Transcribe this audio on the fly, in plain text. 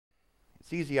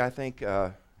It's easy, I think,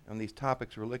 on these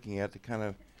topics we're looking at to kind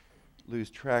of lose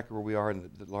track of where we are in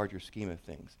the larger scheme of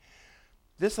things.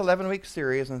 This 11-week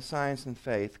series on science and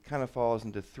faith kind of falls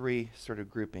into three sort of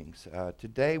groupings.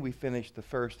 Today we finished the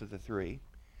first of the three,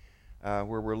 where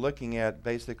we're looking at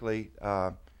basically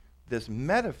this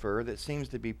metaphor that seems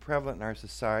to be prevalent in our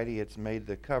society. It's made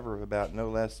the cover of about no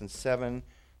less than 7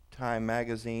 Time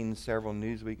magazines, several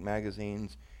Newsweek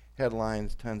magazines,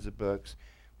 headlines, tons of books,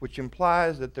 which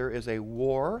implies that there is a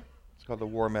war, it's called the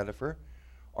war metaphor,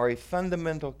 or a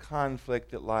fundamental conflict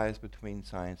that lies between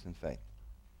science and faith.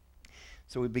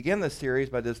 So we begin the series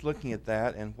by just looking at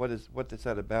that and what is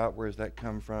that about, where does that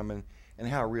come from, and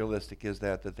how realistic is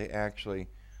that they actually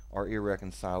are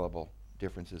irreconcilable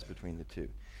differences between the two.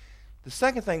 The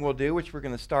second thing we'll do, which we're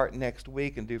going to start next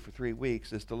week and do for 3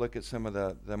 weeks, is to look at some of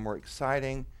the more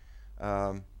exciting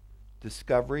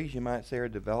discoveries, you might say, or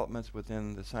developments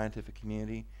within the scientific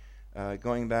community.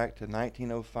 Going back to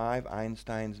 1905,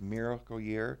 Einstein's miracle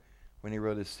year, when he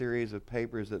wrote a series of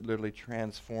papers that literally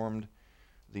transformed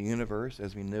the universe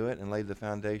as we knew it and laid the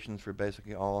foundations for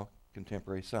basically all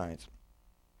contemporary science.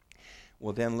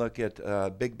 We'll then look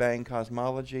at Big Bang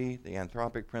cosmology, the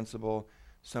anthropic principle,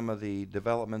 some of the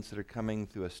developments that are coming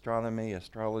through astronomy,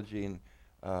 astrology, and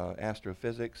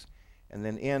astrophysics, and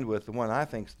then end with the one I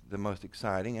think is the most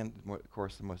exciting and, of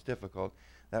course, the most difficult.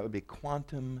 That would be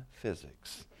quantum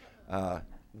physics.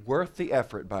 Worth the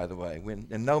effort, by the way.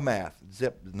 And no math.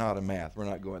 Zip, not a math. We're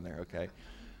not going there, okay?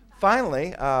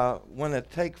 Finally, want to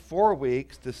take 4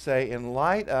 weeks to say, in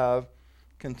light of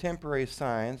contemporary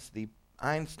science, the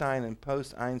Einstein and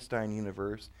post-Einstein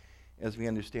universe, as we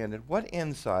understand it, what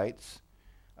insights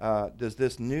does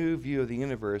this new view of the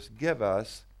universe give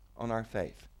us on our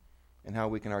faith and how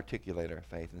we can articulate our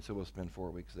faith? And so we'll spend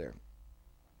 4 weeks there.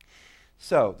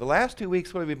 So the last 2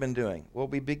 weeks, what have we been doing? Well,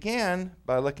 we began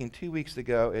by looking 2 weeks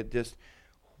ago at just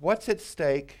what's at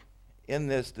stake in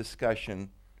this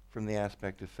discussion from the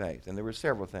aspect of faith. And there were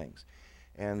several things.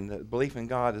 And belief in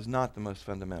God is not the most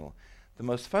fundamental. The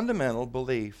most fundamental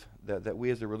belief that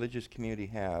we as a religious community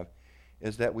have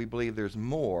is that we believe there's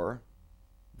more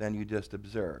than you just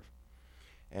observe.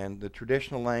 And the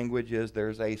traditional language is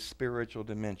there's a spiritual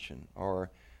dimension,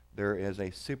 or there is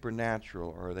a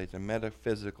supernatural, or there's a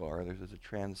metaphysical, or there's a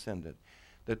transcendent.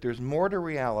 That there's more to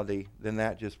reality than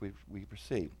that just we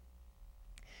perceive.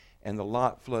 And the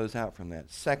lot flows out from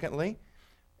that. Secondly,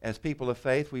 as people of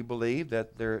faith, we believe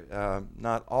that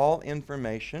not all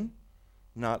information,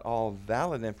 not all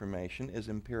valid information is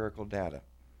empirical data.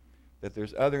 That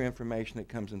there's other information that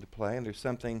comes into play, and there's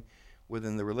something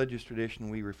within the religious tradition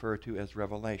we refer to as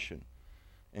revelation,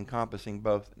 encompassing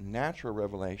both natural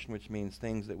revelation, which means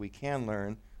things that we can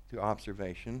learn through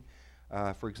observation.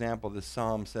 For example, the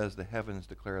psalm says the heavens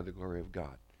declare the glory of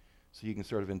God. So you can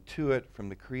sort of intuit from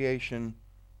the creation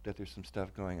that there's some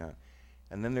stuff going on.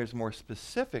 And then there's more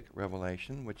specific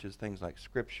revelation, which is things like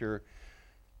Scripture,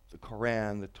 the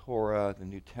Quran, the Torah, the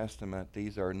New Testament.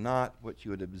 These are not what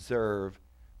you would observe,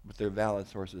 but they're valid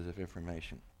sources of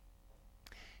information.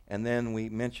 And then we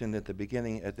mentioned at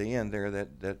the end there,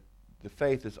 that the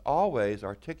faith is always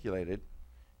articulated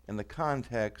in the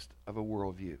context of a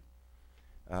worldview.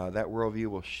 That worldview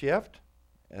will shift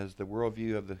as the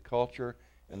worldview of the culture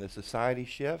and the society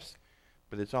shifts,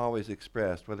 but it's always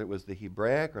expressed, whether it was the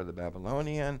Hebraic or the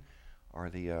Babylonian or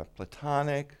the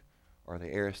Platonic or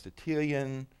the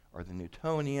Aristotelian or the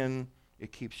Newtonian.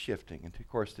 It keeps shifting. And of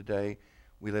course today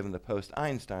we live in the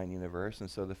post-Einstein universe, and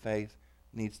so the faith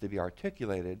needs to be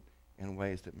articulated in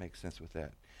ways that make sense with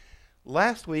that.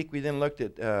 Last week we then looked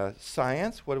at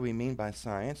science. What do we mean by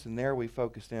science? And there we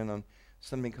focused in on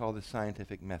something called the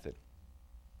scientific method.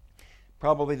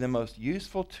 Probably the most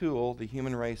useful tool the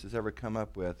human race has ever come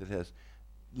up with. It has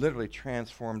literally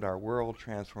transformed our world,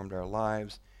 transformed our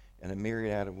lives in a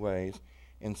myriad of ways.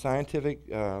 In scientific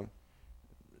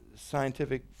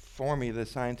formula, the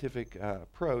scientific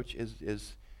approach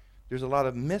is there's a lot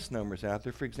of misnomers out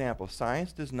there. For example,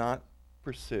 science does not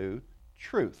pursue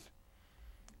truth.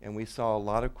 And we saw a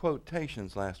lot of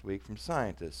quotations last week from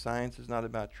scientists. Science is not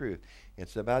about truth.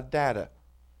 It's about data,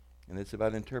 and it's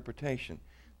about interpretation.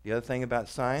 The other thing about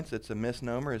science that's a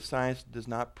misnomer is science does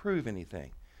not prove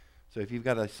anything. So if you've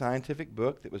got a scientific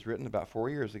book that was written about 4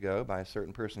 years ago by a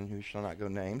certain person who shall not go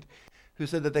named, who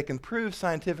said that they can prove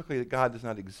scientifically that God does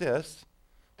not exist,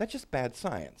 that's just bad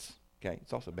science. Okay,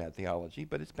 it's also bad theology,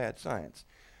 but it's bad science.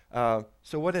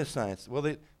 So what is science? Well,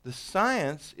 the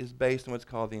science is based on what's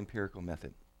called the empirical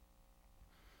method,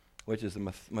 which is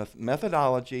the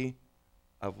methodology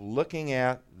of looking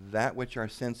at that which our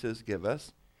senses give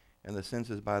us, and the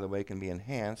senses, by the way, can be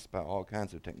enhanced by all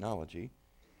kinds of technology,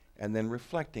 and then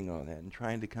reflecting on that and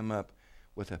trying to come up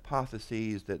with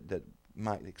hypotheses that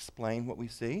might explain what we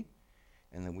see.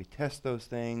 And then we test those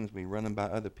things, we run them by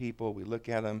other people, we look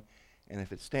at them, and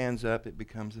if it stands up, it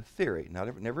becomes a theory.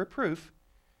 Never a proof,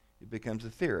 it becomes a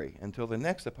theory until the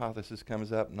next hypothesis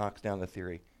comes up, knocks down the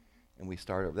theory, and we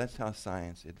start over. That's how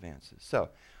science advances. So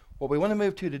what we want to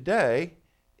move to today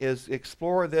is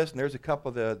explore this, and there's a couple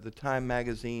of the Time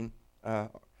magazine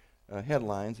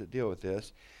headlines that deal with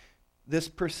this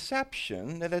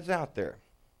perception that is out there,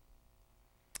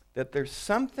 that there's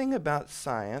something about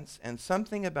science and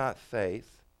something about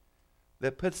faith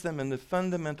that puts them into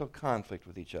fundamental conflict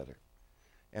with each other.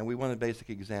 And we want to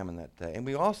basically examine that today. And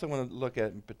we also want to look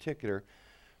at, in particular,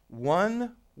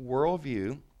 one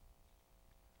worldview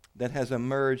that has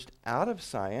emerged out of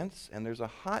science, and there's a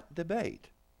hot debate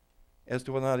as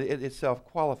to whether or not it itself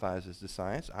qualifies as the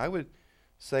science. I would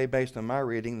say, based on my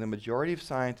reading, the majority of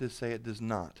scientists say it does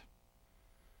not.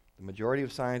 The majority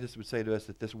of scientists would say to us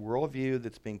that this worldview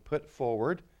that's being put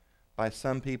forward by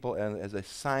some people as a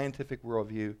scientific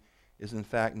worldview is in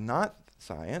fact not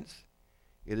science.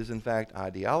 It is in fact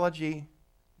ideology,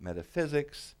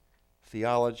 metaphysics,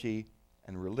 theology,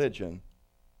 and religion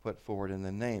put forward in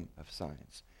the name of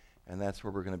science. And that's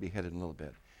where we're going to be headed in a little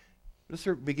bit. Let's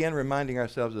begin reminding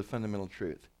ourselves of the fundamental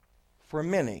truth. For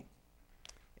many,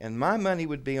 and my money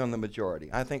would be on the majority,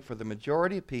 I think for the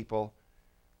majority of people,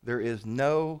 there is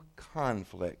no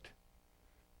conflict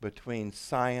between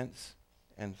science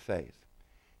and faith.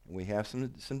 And we have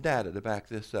some data to back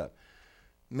this up.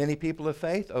 Many people of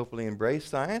faith openly embrace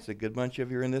science. A good bunch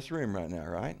of you are in this room right now,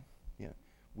 right? Yeah.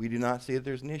 We do not see that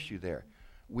there's an issue there.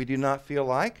 We do not feel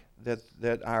like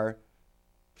that our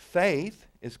faith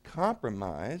is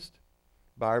compromised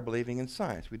by our believing in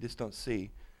science. We just don't see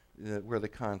where the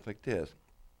conflict is.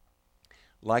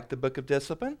 Like the Book of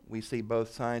Discipline, we see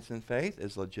both science and faith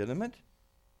as legitimate,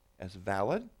 as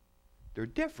valid. They're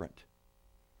different,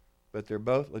 but they're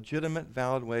both legitimate,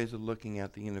 valid ways of looking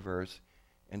at the universe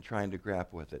and trying to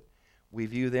grapple with it. We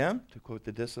view them, to quote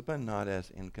the Discipline, not as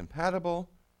incompatible,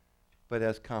 but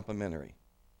as complementary.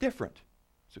 Different.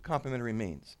 That's what complementary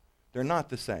means. They're not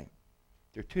the same.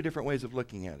 They're two different ways of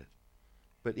looking at it,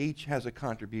 but each has a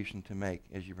contribution to make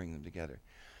as you bring them together.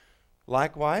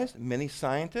 Likewise, many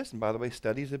scientists, and by the way,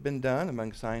 studies have been done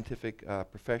among scientific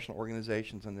professional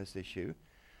organizations on this issue.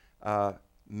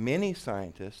 Many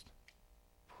scientists,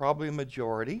 probably a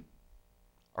majority,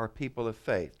 are people of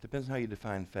faith. Depends on how you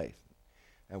define faith.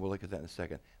 And we'll look at that in a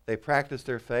second. They practice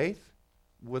their faith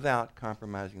without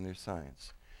compromising their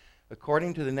science.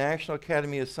 According to the National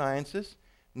Academy of Sciences,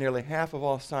 nearly half of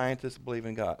all scientists believe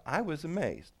in God. I was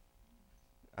amazed.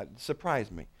 It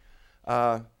surprised me.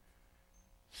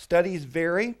 Studies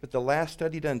vary, but the last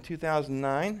study done in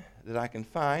 2009 that I can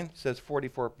find says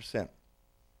 44%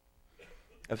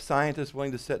 of scientists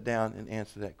willing to sit down and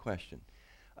answer that question.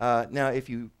 Now, if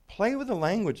you play with the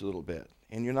language a little bit,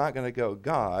 and you're not going to go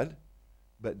God,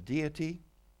 but deity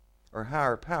or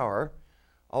higher power,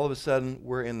 all of a sudden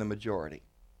we're in the majority.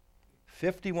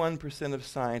 51% of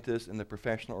scientists in the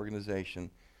professional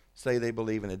organization say they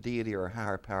believe in a deity or a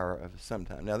higher power of some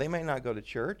time. Now, they may not go to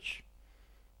church.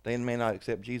 They may not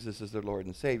accept Jesus as their Lord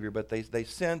and Savior, but they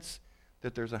sense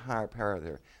that there's a higher power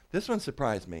there. This one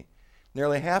surprised me.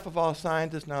 Nearly half of all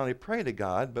scientists not only pray to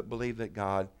God, but believe that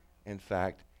God, in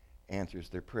fact, answers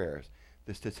their prayers.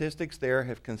 The statistics there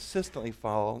have consistently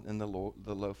fallen in the low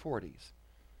 40s.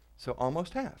 So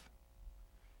almost half.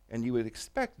 And you would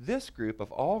expect this group,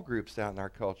 of all groups out in our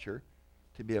culture,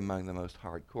 to be among the most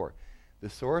hardcore. The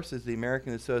source is the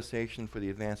American Association for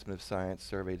the Advancement of Science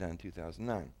survey done in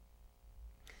 2009.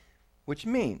 Which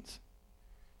means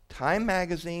Time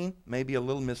magazine may be a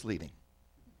little misleading.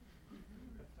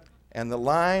 And the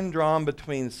line drawn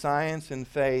between science and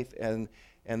faith and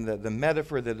the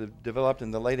metaphor that had developed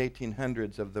in the late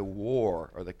 1800s of the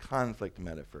war or the conflict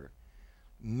metaphor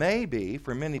may be,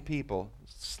 for many people,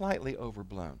 slightly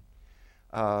overblown.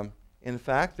 In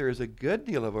fact, there is a good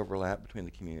deal of overlap between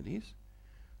the communities.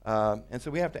 And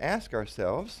so we have to ask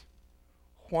ourselves,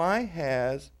 why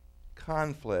has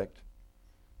conflict,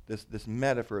 this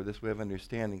metaphor, this way of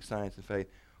understanding science and faith,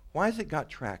 why has it got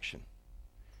traction?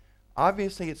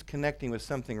 Obviously, it's connecting with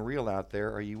something real out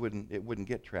there, or it wouldn't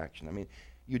get traction. I mean,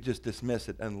 you just dismiss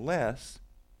it unless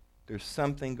there's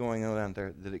something going on out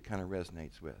there that it kind of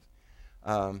resonates with.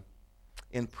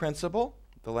 In principle,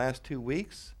 the last 2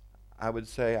 weeks, I would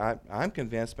say I'm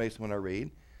convinced, based on what I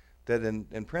read, that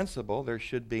in principle there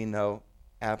should be no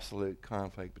absolute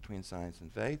conflict between science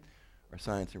and faith, or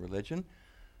science and religion.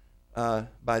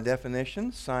 By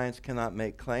definition, science cannot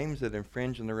make claims that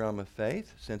infringe on the realm of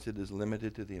faith, since it is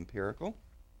limited to the empirical.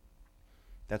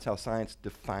 That's how science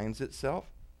defines itself,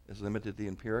 is limited to the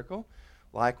empirical.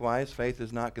 Likewise, faith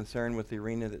is not concerned with the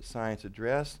arena that science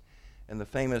addressed. And the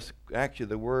famous, actually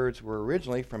the words were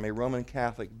originally from a Roman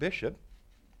Catholic bishop,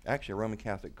 actually a Roman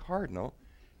Catholic cardinal,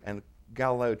 and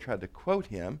Galileo tried to quote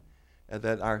him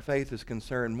that our faith is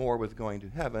concerned more with going to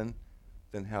heaven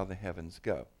than how the heavens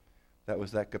go. That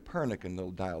was that Copernican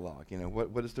little dialogue.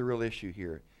 What is the real issue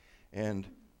here? And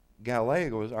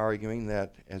Galileo was arguing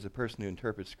that, as a person who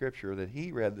interprets Scripture, that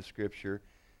he read the Scripture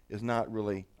is not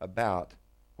really about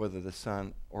whether the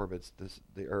sun orbits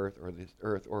the earth or the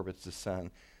earth orbits the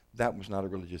sun. That was not a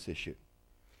religious issue.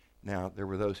 Now, there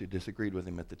were those who disagreed with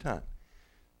him at the time.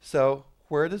 So,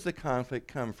 where does the conflict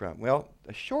come from? Well,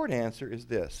 a short answer is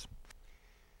this.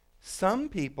 Some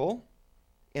people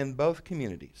in both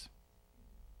communities,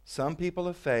 some people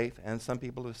of faith and some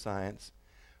people of science,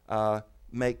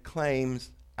 make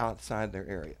claims outside their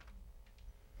area.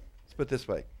 Let's put it this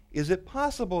way. Is it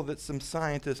possible that some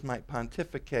scientists might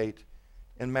pontificate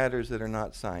in matters that are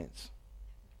not science?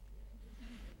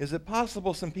 Is it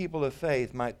possible some people of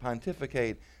faith might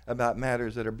pontificate about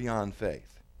matters that are beyond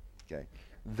faith? Okay.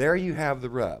 There you have the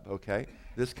rub, okay?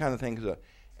 This kind of thing goes on.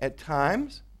 At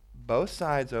times, both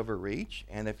sides overreach,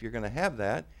 and if you're going to have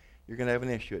that, you're going to have an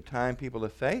issue. At times, people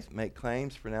of faith make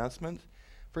claims, pronouncements.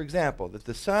 For example, that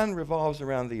the sun revolves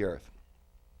around the earth.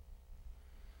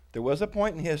 There was a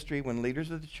point in history when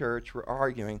leaders of the church were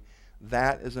arguing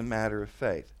that is a matter of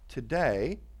faith.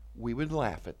 Today, we would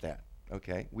laugh at that,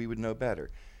 okay? We would know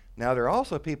better. Now, there are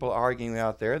also people arguing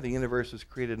out there the universe was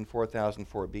created in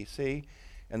 4004 BC,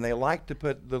 and they like to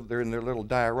put they're in their little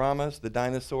dioramas, the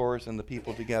dinosaurs and the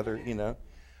people together,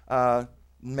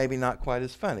 maybe not quite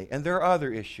as funny. And there are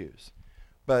other issues.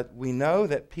 But we know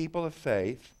that people of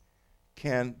faith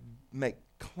can make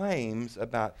claims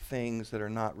about things that are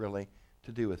not really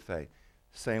to do with faith.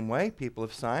 Same way, people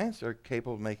of science are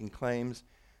capable of making claims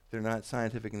that are not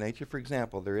scientific in nature. For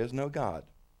example, there is no God.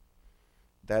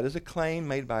 That is a claim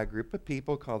made by a group of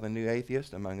people called the New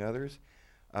Atheists, among others.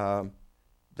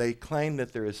 They claim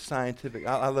that there is scientific...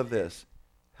 I love this.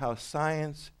 How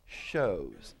science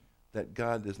shows that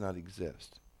God does not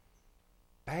exist.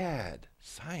 Bad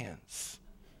science.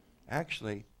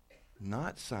 Actually,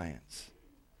 not science.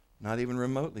 Not even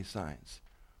remotely science.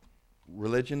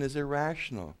 Religion is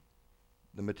irrational.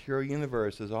 The material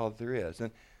universe is all that there is.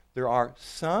 And there are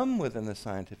some within the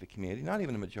scientific community, not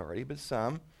even a majority, but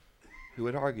some who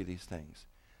would argue these things.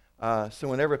 So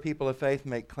whenever people of faith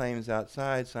make claims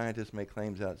outside, scientists make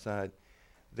claims outside,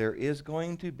 there is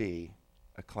going to be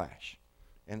a clash.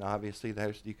 And obviously,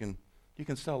 you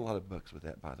can sell a lot of books with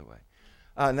that, by the way.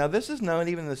 Now, this is known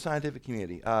even in the scientific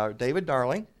community. David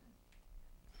Darling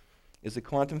is a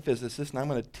quantum physicist, and I'm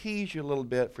going to tease you a little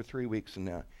bit for 3 weeks from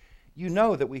now. You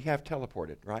know that we have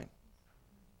teleported, right?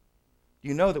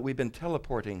 You know that we've been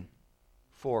teleporting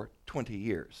for 20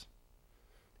 years.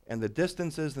 And the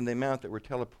distances and the amount that we're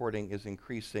teleporting is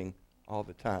increasing all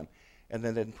the time. And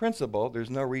then in principle, there's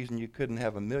no reason you couldn't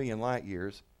have 1,000,000 light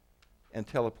years and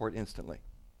teleport instantly.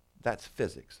 That's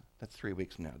physics. That's 3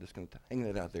 weeks from now. Just going to hang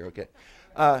that out there, okay?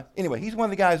 Anyway, he's one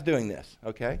of the guys doing this,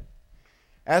 okay?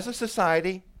 As a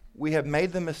society, we have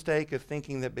made the mistake of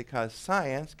thinking that because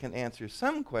science can answer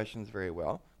some questions very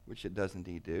well, which it does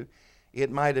indeed do, it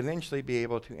might eventually be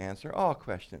able to answer all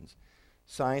questions.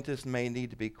 Scientists may need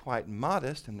to be quite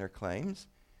modest in their claims,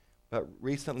 but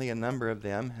recently a number of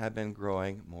them have been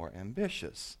growing more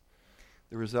ambitious.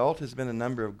 The result has been a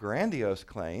number of grandiose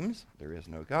claims, there is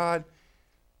no God,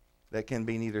 that can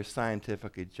be neither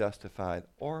scientifically justified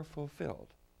or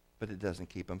fulfilled, but it doesn't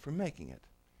keep them from making it.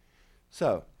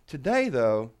 So, today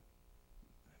though,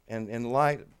 and in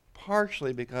light,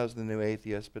 partially because of the New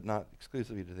Atheists, but not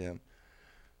exclusively to them,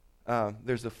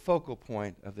 there's a focal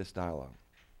point of this dialogue.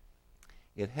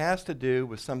 It has to do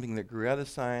with something that grew out of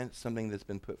science, something that's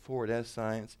been put forward as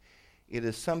science. It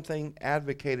is something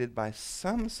advocated by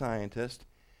some scientists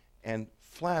and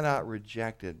flat out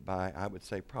rejected by, I would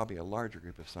say, probably a larger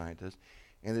group of scientists,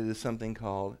 and it is something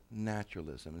called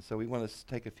naturalism. And so we want to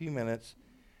take a few minutes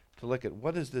to look at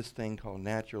what is this thing called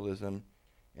naturalism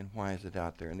and why is it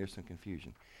out there, and there's some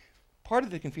confusion. Part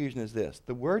of the confusion is this.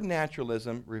 The word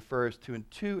naturalism refers to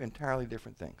two entirely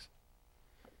different things.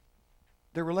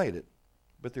 They're related,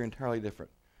 but they're entirely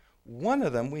different. One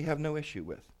of them we have no issue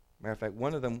with. Matter of fact,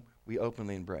 one of them we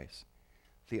openly embrace.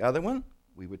 The other one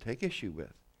we would take issue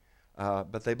with.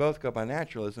 But they both go by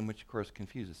naturalism, which of course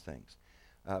confuses things.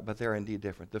 But they're indeed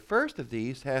different. The first of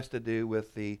these has to do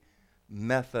with the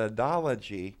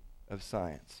methodology of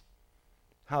science.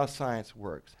 How science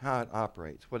works, how it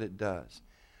operates, what it does.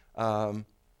 And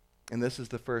this is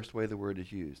the first way the word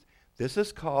is used. This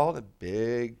is called, a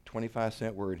big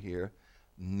 25-cent word here,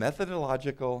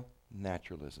 methodological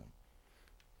naturalism.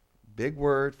 Big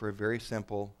word for a very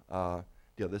simple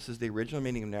deal. This is the original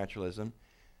meaning of naturalism.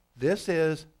 This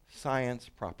is science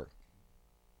proper.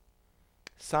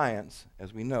 Science,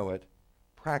 as we know it,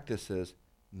 practices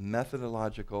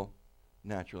methodological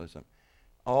naturalism.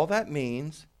 All that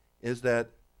means is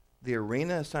that the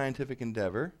arena of scientific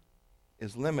endeavor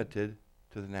is limited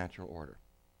to the natural order.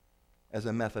 As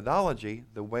a methodology,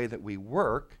 the way that we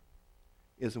work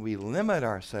is we limit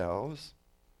ourselves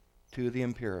to the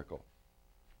empirical,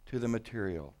 to the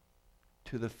material,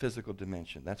 to the physical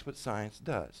dimension. That's what science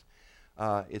does.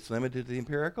 It's limited to the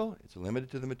empirical, it's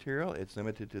limited to the material, it's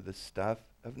limited to the stuff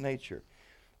of nature.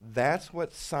 That's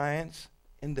what science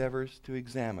endeavors to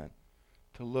examine,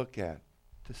 to look at,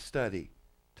 to study,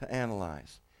 to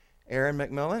analyze. Aaron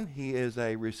McMillan, he is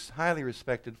a highly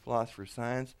respected philosopher of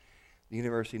science at the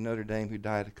University of Notre Dame who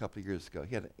died a couple of years ago.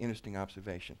 He had an interesting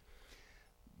observation.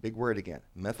 Big word again.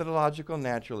 Methodological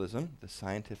naturalism, the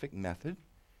scientific method,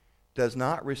 does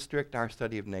not restrict our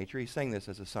study of nature. He's saying this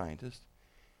as a scientist.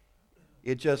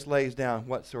 It just lays down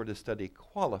what sort of study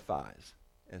qualifies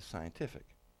as scientific.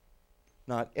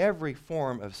 Not every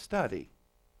form of study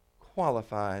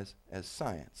qualifies as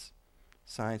science.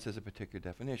 Science has a particular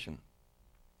definition.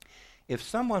 If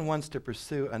someone wants to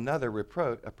pursue another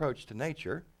approach to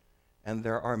nature, and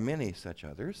there are many such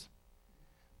others,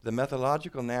 the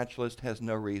methodological naturalist has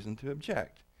no reason to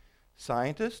object.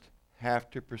 Scientists have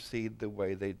to proceed the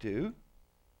way they do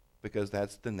because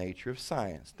that's the nature of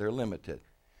science. They're limited.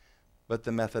 But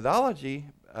the methodology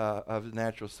of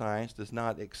natural science does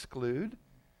not exclude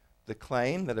the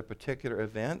claim that a particular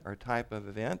event or type of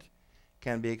event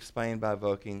can be explained by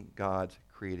evoking God's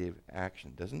creative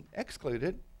action. Doesn't exclude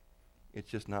it. It's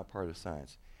just not part of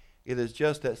science. It is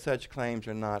just that such claims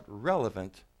are not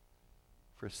relevant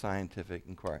for scientific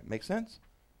inquiry. Make sense?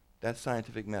 That's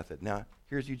scientific method. Now,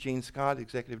 here's Eugene Scott,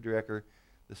 Executive Director,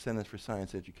 the Center for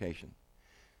Science Education.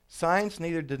 Science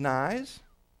neither denies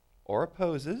or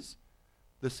opposes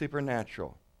the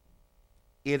supernatural.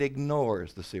 It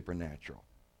ignores the supernatural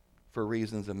for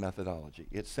reasons of methodology.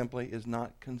 It simply is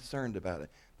not concerned about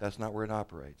it. That's not where it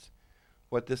operates.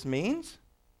 What this means,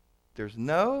 there's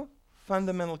no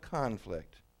fundamental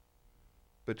conflict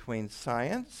between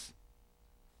science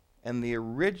and the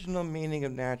original meaning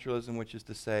of naturalism, which is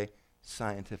to say,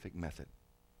 scientific method.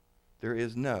 There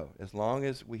is no, as long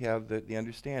as we have the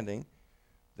understanding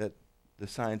that the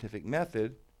scientific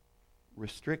method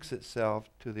restricts itself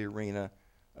to the arena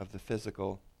of the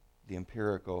physical, the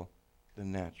empirical, the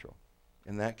natural.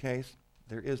 In that case,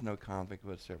 there is no conflict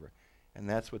whatsoever. And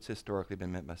that's what's historically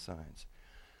been meant by science.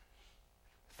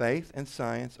 Faith and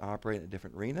science operate in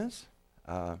different arenas.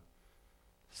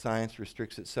 Science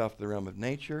restricts itself to the realm of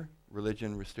nature.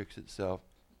 Religion restricts itself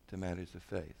to matters of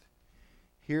faith.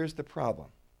 Here's the problem.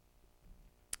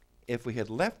 If we had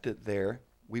left it there,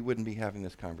 we wouldn't be having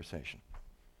this conversation.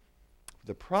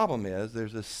 The problem is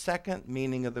there's a second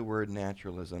meaning of the word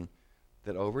naturalism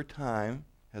that over time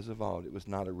has evolved. It was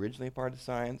not originally a part of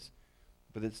science,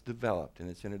 but it's developed and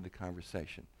it's entered the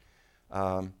conversation.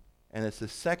 And it's the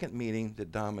second meaning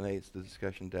that dominates the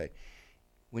discussion today.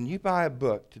 When you buy a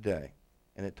book today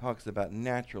and it talks about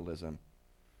naturalism,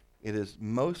 it is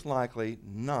most likely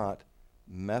not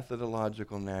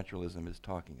methodological naturalism it's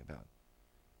talking about.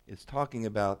 It's talking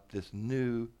about this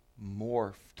new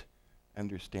morphed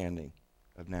understanding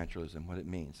of naturalism, what it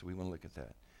means. So we want to look at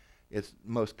that. It's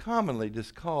most commonly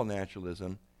just called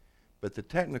naturalism, but the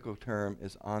technical term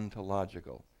is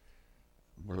ontological.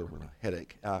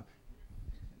 Headache.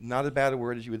 Not as bad a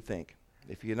word as you would think.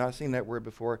 If you've not seen that word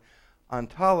before,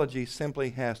 ontology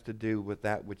simply has to do with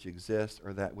that which exists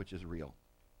or that which is real.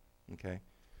 Okay?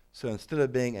 So instead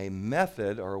of being a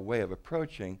method or a way of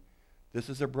approaching, this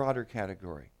is a broader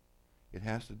category. It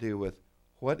has to do with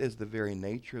what is the very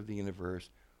nature of the universe,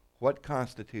 what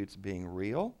constitutes being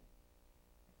real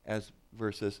as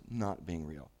versus not being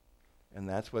real. And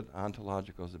that's what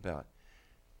ontological is about.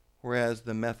 Whereas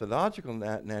the methodological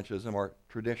naturalism, or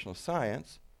traditional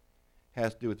science,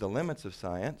 has to do with the limits of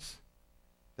science,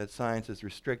 that science is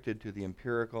restricted to the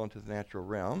empirical and to the natural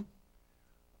realm.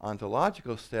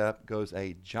 Ontological step goes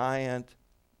a giant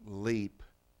leap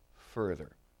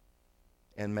further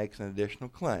and makes an additional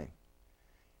claim.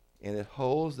 And it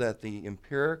holds that the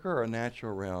empirical or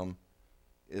natural realm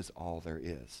is all there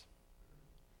is.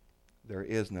 There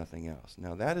is nothing else.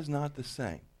 Now, that is not the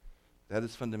same. That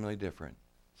is fundamentally different.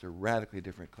 It's a radically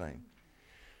different claim.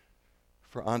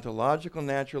 For ontological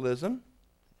naturalism,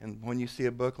 and when you see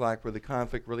a book like Where the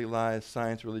Conflict Really Lies,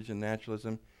 Science, Religion,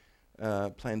 Naturalism,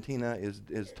 Plantinga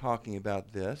is talking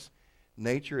about this.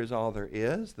 Nature is all there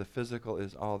is. The physical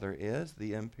is all there is.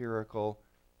 The empirical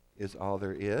is all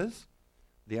there is.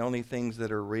 The only things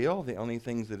that are real, the only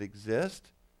things that exist,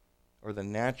 are the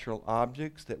natural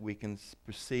objects that we can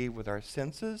perceive with our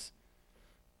senses,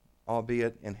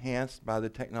 albeit enhanced by the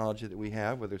technology that we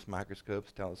have, whether it's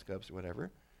microscopes, telescopes, or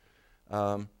whatever.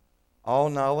 All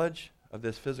knowledge of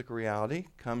this physical reality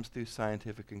comes through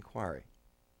scientific inquiry.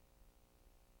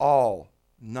 All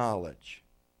knowledge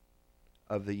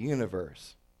of the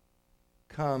universe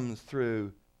comes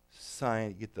through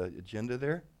science. Get the agenda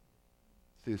there?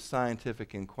 Through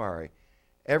scientific inquiry.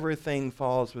 Everything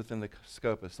falls within the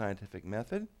scope of scientific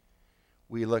method.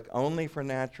 We look only for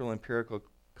natural empirical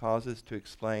causes to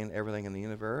explain everything in the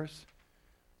universe.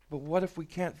 But what if we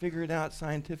can't figure it out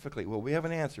scientifically? Well, we have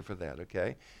an answer for that,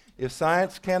 okay? If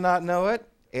science cannot know it,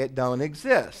 it don't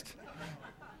exist.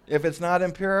 If it's not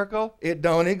empirical, it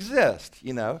don't exist,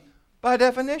 by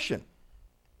definition.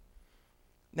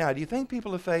 Now, do you think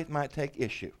people of faith might take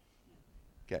issue?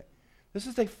 Okay. This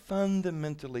is a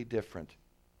fundamentally different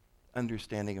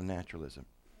understanding of naturalism.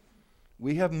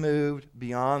 We have moved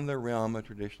beyond the realm of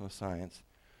traditional science.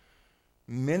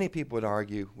 Many people would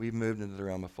argue we've moved into the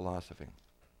realm of philosophy.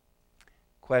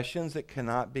 Questions that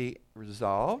cannot be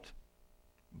resolved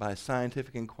by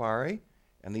scientific inquiry,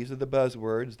 and these are the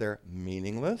buzzwords, they're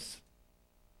meaningless,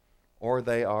 or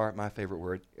they are, my favorite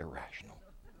word, irrational.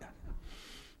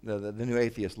 The new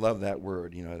atheists love that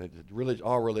word.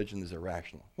 All religion is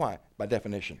irrational. Why? By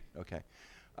definition. Okay.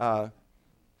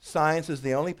 Science is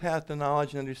the only path to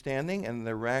knowledge and understanding, and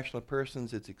the rational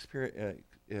persons, its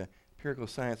empirical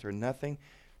science, are nothing.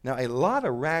 Now, a lot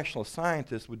of rational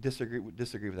scientists would disagree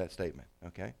with that statement.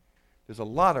 Okay. There's a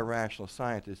lot of rational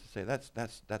scientists who say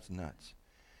that's nuts.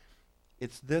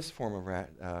 It's this form of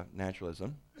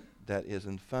naturalism that is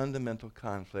in fundamental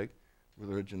conflict with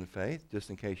religion and faith, just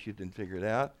in case you didn't figure it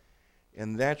out.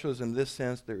 In naturalism, in this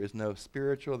sense, there is no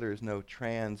spiritual, there is no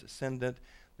transcendent,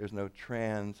 there's no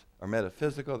trans or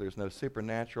metaphysical, there's no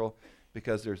supernatural,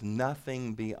 because there's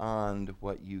nothing beyond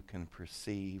what you can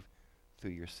perceive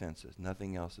through your senses.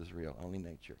 Nothing else is real, only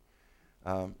nature.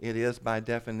 It is, by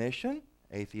definition,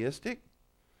 atheistic.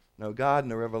 No God,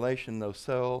 no revelation, no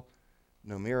soul,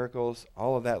 no miracles.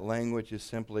 All of that language is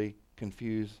simply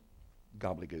confused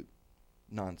gobbledygook,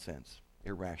 nonsense,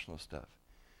 irrational stuff.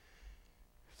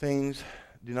 Things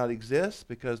do not exist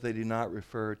because they do not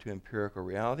refer to empirical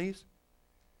realities.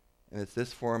 And it's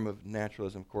this form of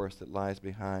naturalism, of course, that lies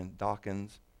behind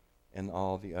Dawkins and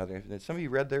all the others. And some of you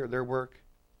read their work?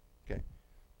 Okay.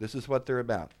 This is what they're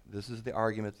about. This is the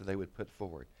argument that they would put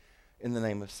forward in the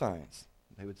name of science.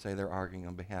 They would say they're arguing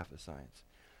on behalf of science.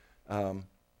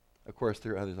 Of course,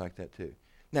 there are others like that too.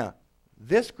 Now,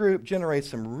 this group generates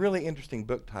some really interesting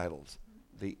book titles.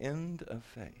 The End of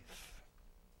Faith.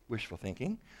 Wishful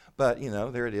thinking. But,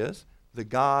 there it is. The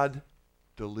God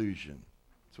Delusion.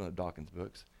 It's one of Dawkins'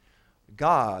 books.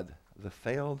 God, the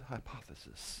Failed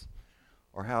Hypothesis.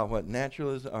 Or what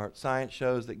naturalism or science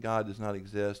shows that God does not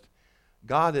exist.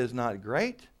 God is not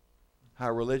great.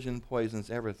 How religion poisons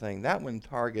everything. That one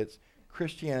targets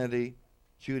Christianity,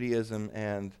 Judaism,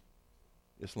 and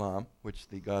Islam, which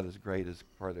the God is great is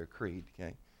part of their creed.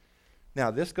 Okay.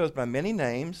 Now, this goes by many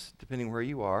names, depending where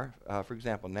you are. For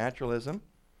example, naturalism.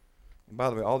 And by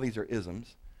the way, all these are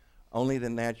isms. Only the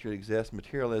natural exists.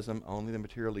 Materialism, only the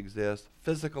material exists.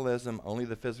 Physicalism, only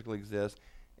the physical exists.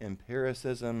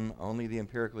 Empiricism, only the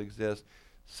empirical exists.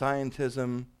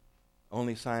 Scientism,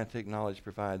 only scientific knowledge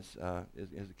provides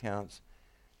accounts.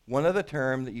 One other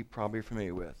term that you're probably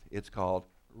familiar with, it's called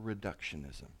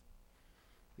reductionism.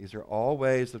 These are all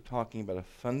ways of talking about a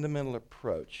fundamental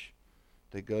approach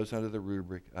that goes under the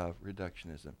rubric of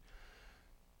reductionism.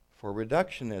 For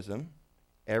reductionism,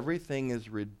 everything is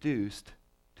reduced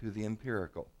to the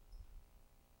empirical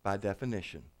by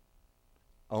definition.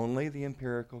 Only the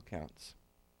empirical counts.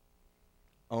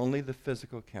 Only the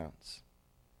physical counts.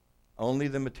 Only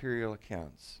the material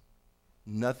counts.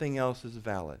 Nothing else is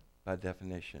valid by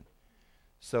definition.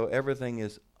 So everything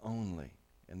is only,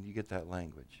 and you get that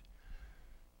language.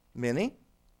 Many,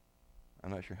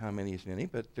 I'm not sure how many is many,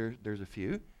 but there's a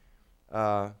few,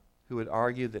 who would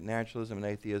argue that naturalism and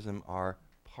atheism are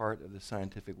part of the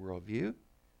scientific worldview.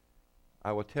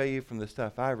 I will tell you from the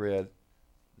stuff I've read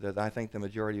that I think the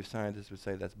majority of scientists would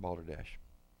say that's balderdash.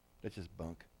 That's just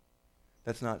bunk.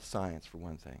 That's not science, for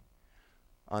one thing.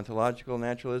 Ontological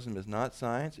naturalism is not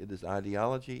science. It is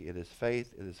ideology. It is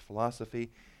faith. It is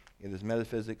philosophy. It is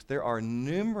metaphysics. There are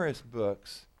numerous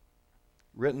books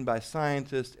written by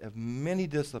scientists of many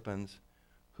disciplines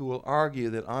who will argue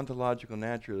that ontological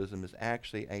naturalism is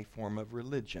actually a form of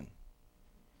religion.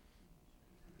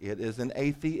 It is an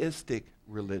atheistic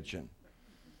religion,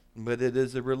 but it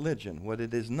is a religion. What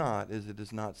it is not is it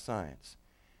is not science.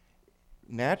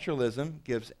 Naturalism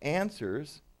gives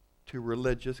answers to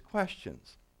religious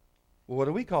questions. Well, what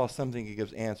do we call something that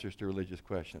gives answers to religious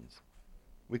questions?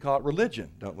 We call it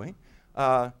religion, don't we?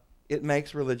 It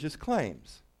makes religious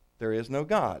claims. There is no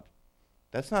God.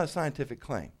 That's not a scientific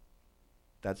claim.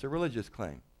 That's a religious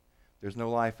claim. There's no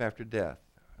life after death.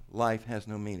 Life has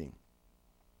no meaning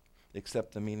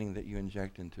except the meaning that you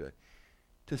inject into it.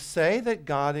 To say that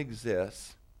God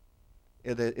exists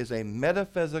is a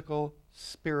metaphysical,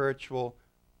 spiritual,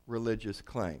 religious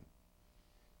claim.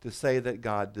 To say that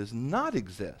God does not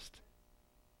exist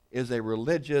is a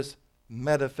religious,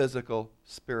 metaphysical,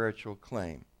 spiritual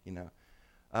claim.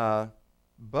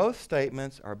 Both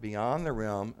statements are beyond the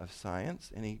realm of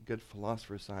science. Any good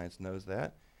philosopher of science knows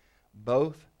that.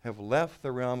 Both have left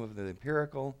the realm of the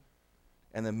empirical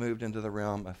and then moved into the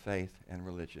realm of faith and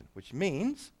religion, which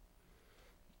means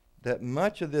that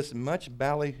much of this much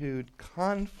ballyhooed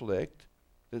conflict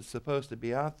that's supposed to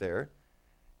be out there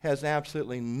has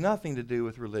absolutely nothing to do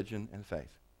with religion and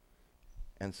faith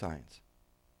and science.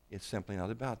 It's simply not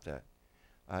about that.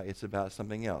 It's about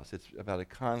something else. It's about a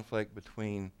conflict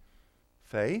between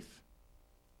faith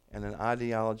and an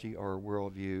ideology or a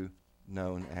worldview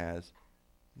known as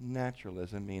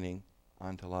naturalism, meaning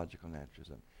ontological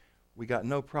naturalism. We got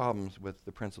no problems with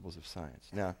the principles of science.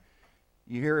 Now,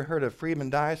 you heard of Friedman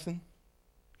Dyson?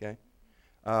 Okay.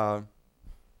 Have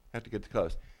to get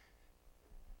close.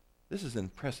 This is an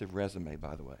impressive resume,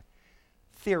 by the way.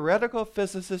 Theoretical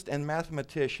physicist and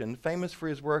mathematician, famous for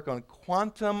his work on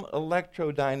quantum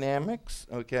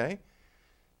electrodynamics, okay,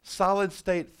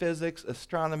 solid-state physics,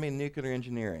 astronomy, nuclear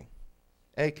engineering,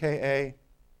 a.k.a.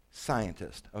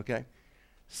 scientist, okay?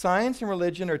 Science and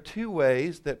religion are two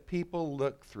ways that people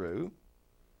look through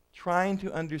trying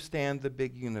to understand the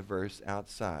big universe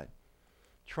outside,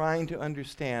 trying to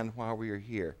understand why we are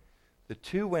here. The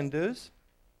two windows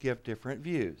give different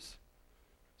views.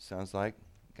 Sounds like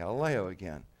Galileo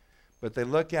again. But they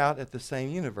look out at the same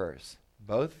universe.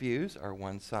 Both views are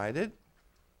one-sided.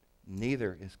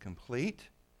 Neither is complete.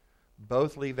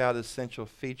 Both leave out essential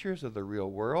features of the real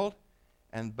world,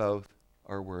 and both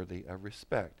are worthy of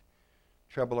respect.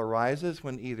 Trouble arises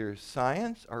when either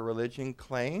science or religion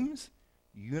claims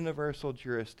universal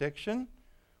jurisdiction,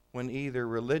 when either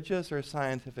religious or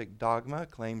scientific dogma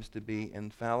claims to be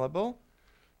infallible,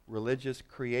 religious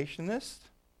creationists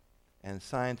and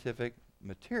scientific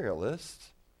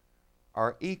materialists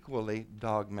are equally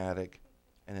dogmatic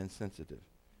and insensitive.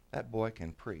 That boy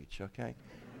can preach, okay?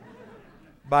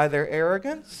 By their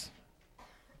arrogance,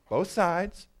 both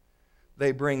sides,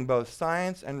 they bring both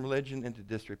science and religion into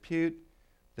disrepute.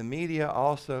 The media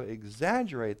also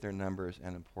exaggerate their numbers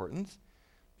and importance.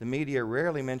 The media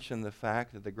rarely mention the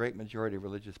fact that the great majority of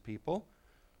religious people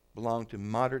belong to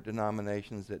moderate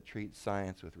denominations that treat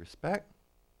science with respect,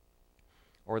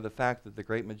 or the fact that the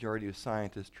great majority of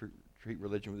scientists treat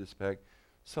religion with respect,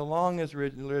 so long as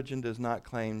religion does not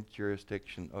claim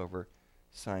jurisdiction over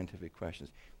scientific questions.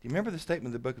 Do you remember the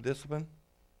statement of the Book of Discipline?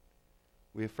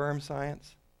 We affirm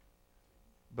science,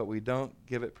 but we don't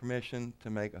give it permission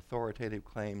to make authoritative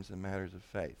claims in matters of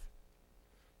faith.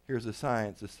 Here's the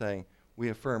science that's saying, we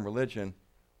affirm religion,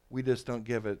 we just don't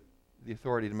give it the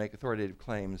authority to make authoritative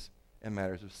claims in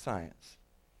matters of science.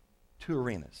 Two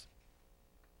arenas.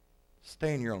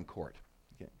 Stay in your own court.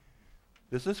 Okay.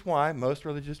 This is why most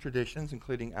religious traditions,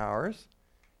 including ours,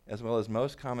 as well as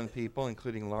most common people,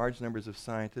 including large numbers of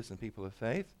scientists and people of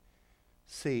faith,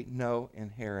 see no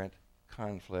inherent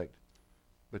conflict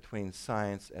between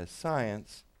science as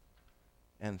science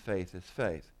and faith as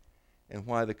faith. And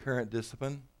why the current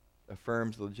discipline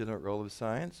affirms the legitimate role of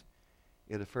science,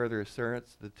 it further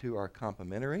asserts the two are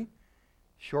complementary.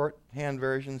 Shorthand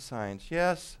version, science,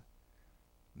 yes.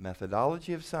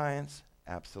 Methodology of science,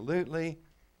 absolutely.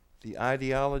 The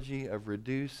ideology of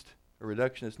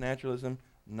reductionist naturalism,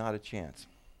 not a chance.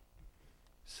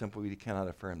 Simply, we cannot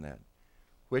affirm that.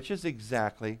 Which is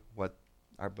exactly what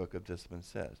our Book of Discipline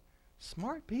says.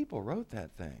 Smart people wrote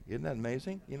that thing. Isn't that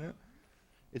amazing?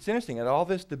 It's interesting. At all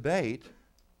this debate,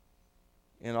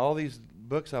 in all these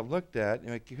books I've looked at,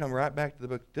 you come right back to the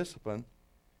Book of Discipline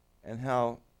and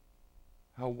how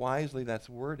wisely that's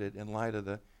worded in light of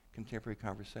the contemporary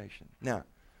conversation. Now,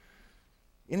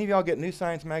 any of y'all get New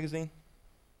Science magazine?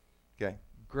 Okay,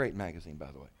 great magazine, by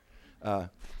the way.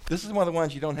 This is one of the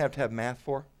ones you don't have to have math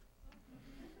for.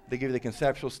 They give you the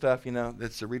conceptual stuff,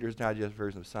 that's the Reader's Digest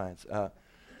version of science.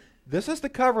 This is the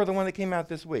cover of the one that came out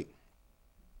this week.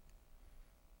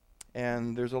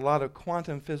 And there's a lot of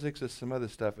quantum physics and some other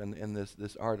stuff in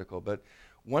this article. But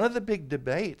one of the big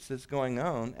debates that's going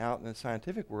on out in the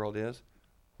scientific world is,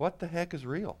 what the heck is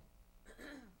real?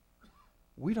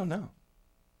 We don't know.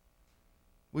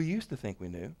 We used to think we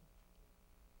knew,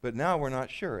 but now we're not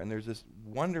sure. And there's this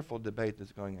wonderful debate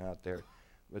that's going out there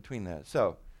between that.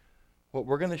 So what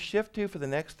we're going to shift to for the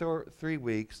next 3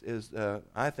 weeks is,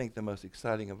 I think, the most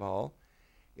exciting of all.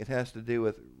 It has to do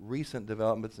with recent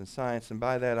developments in science, and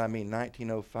by that I mean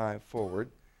 1905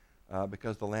 forward,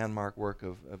 because the landmark work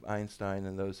of Einstein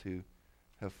and those who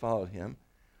have followed him.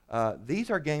 These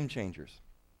are game changers.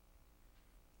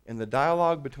 In the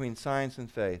dialogue between science and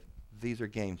faith, these are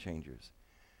game changers.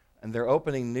 And they're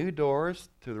opening new doors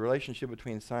to the relationship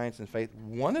between science and faith.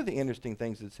 One of the interesting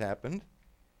things that's happened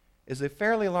is a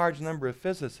fairly large number of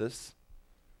physicists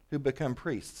who become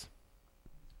priests.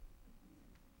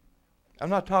 I'm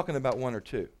not talking about one or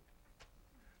two.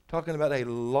 I'm talking about a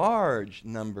large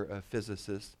number of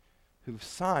physicists whose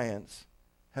science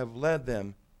have led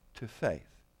them to faith.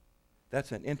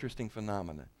 That's an interesting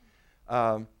phenomenon.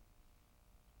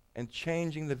 And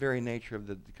changing the very nature of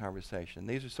the conversation.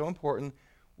 These are so important,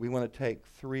 we want to take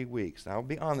 3 weeks. Now, I'll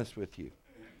be honest with you.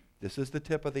 This is the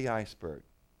tip of the iceberg.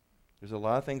 There's a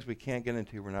lot of things we can't get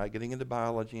into. We're not getting into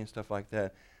biology and stuff like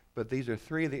that. But these are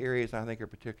 3 of the areas I think are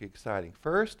particularly exciting.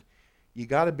 First, you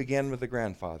got to begin with the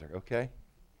grandfather, okay?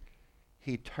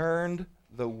 He turned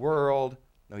the world,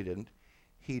 no he didn't,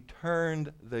 he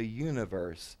turned the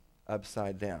universe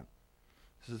upside down.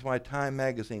 This is why Time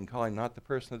magazine called him not the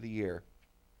person of the year,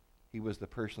 he was the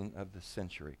person of the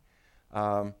century.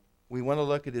 We want to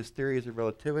look at his theories of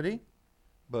relativity,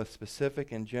 both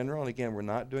specific and general. And again, we're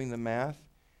not doing the math.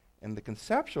 And the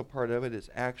conceptual part of it is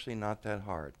actually not that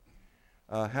hard.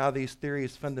 How these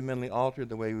theories fundamentally altered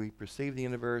the way we perceive the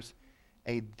universe.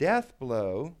 A death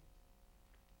blow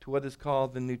to what is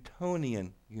called the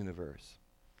Newtonian universe.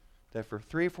 That for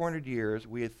 300 or 400 years,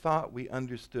 we had thought we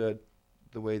understood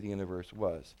the way the universe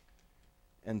was.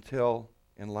 Until,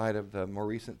 in light of the more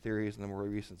recent theories and the more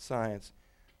recent science,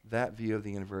 that view of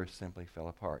the universe simply fell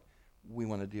apart. We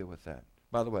want to deal with that.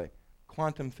 By the way,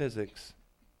 quantum physics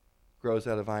grows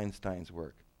out of Einstein's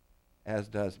work, as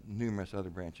does numerous other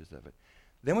branches of it.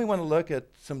 Then we want to look at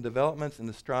some developments in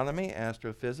astronomy,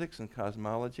 astrophysics, and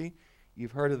cosmology.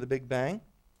 You've heard of the Big Bang?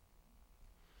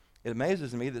 It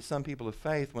amazes me that some people of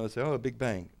faith want to say, oh, Big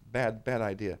Bang, bad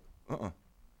idea.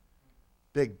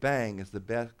 Big Bang is the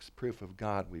best proof of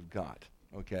God we've got,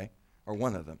 okay? Or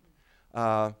one of them.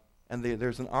 And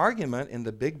there's an argument in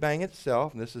the Big Bang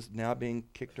itself, and this is now being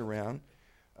kicked around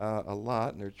a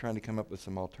lot, and they're trying to come up with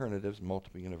some alternatives.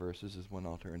 Multiple universes is one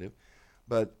alternative.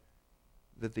 But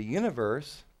that the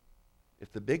universe,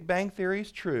 if the Big Bang theory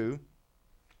is true,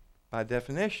 by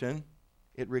definition,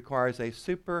 it requires a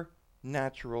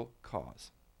supernatural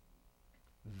cause.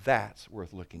 That's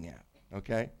worth looking at,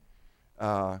 okay?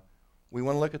 We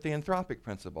want to look at the anthropic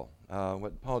principle,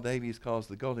 what Paul Davies calls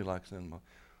the Goldilocks syndrome.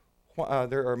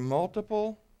 There are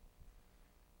multiple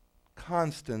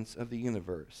constants of the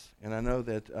universe. And I know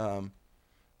that one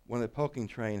of the Poking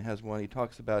Train has one. He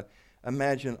talks about,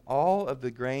 imagine all of the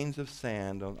grains of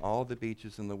sand on all the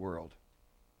beaches in the world.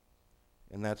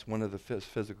 And that's one of the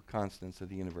physical constants of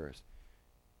the universe.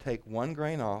 Take one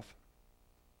grain off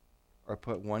or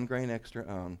put one grain extra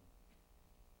on,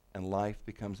 and life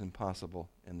becomes impossible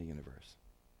in the universe.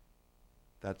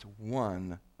 That's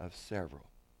one of several.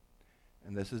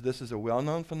 And this is a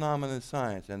well-known phenomenon in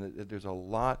science, and there's a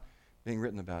lot being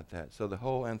written about that. So the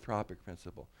whole anthropic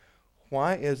principle.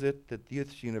 Why is it that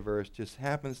this universe just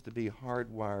happens to be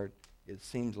hardwired, it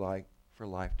seems like, for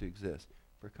life to exist,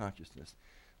 for consciousness?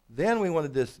 Then we want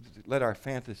to just let our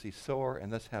fantasy soar,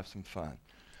 and let's have some fun.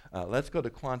 Let's go to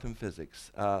quantum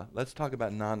physics. Let's talk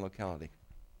about non-locality.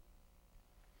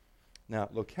 Now,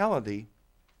 locality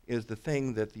is the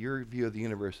thing that your view of the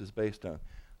universe is based on.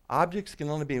 Objects can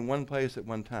only be in one place at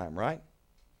one time, right?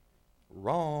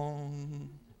 Wrong.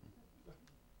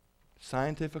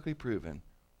 Scientifically proven.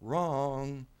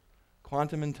 Wrong.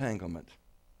 Quantum entanglement,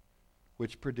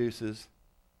 which produces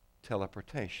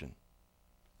teleportation,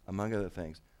 among other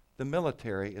things. The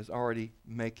military is already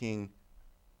making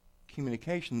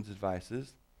communications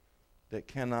devices that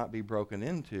cannot be broken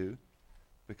into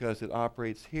because it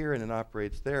operates here and it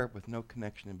operates there with no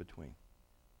connection in between.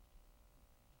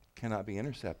 Cannot be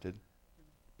intercepted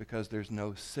because there's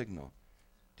no signal.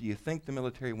 Do you think the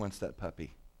military wants that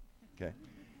puppy? Okay.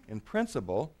 In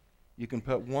principle, you can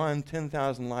put one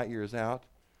 10,000 light years out,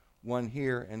 one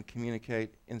here, and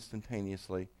communicate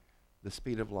instantaneously. The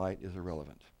speed of light is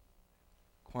irrelevant.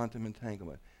 Quantum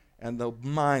entanglement. And the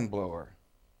mind blower,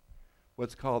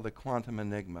 what's called the quantum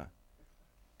enigma.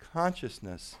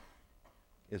 Consciousness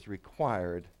is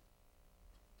required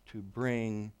to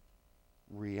bring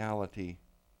reality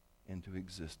into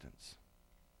existence.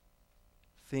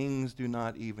 Things do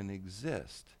not even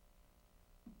exist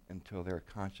until they're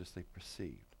consciously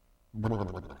perceived.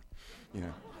 You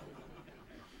know.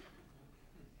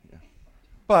 Yeah.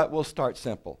 But we'll start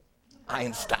simple.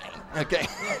 Einstein. Okay.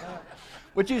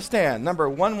 Would you stand? Number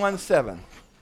 117.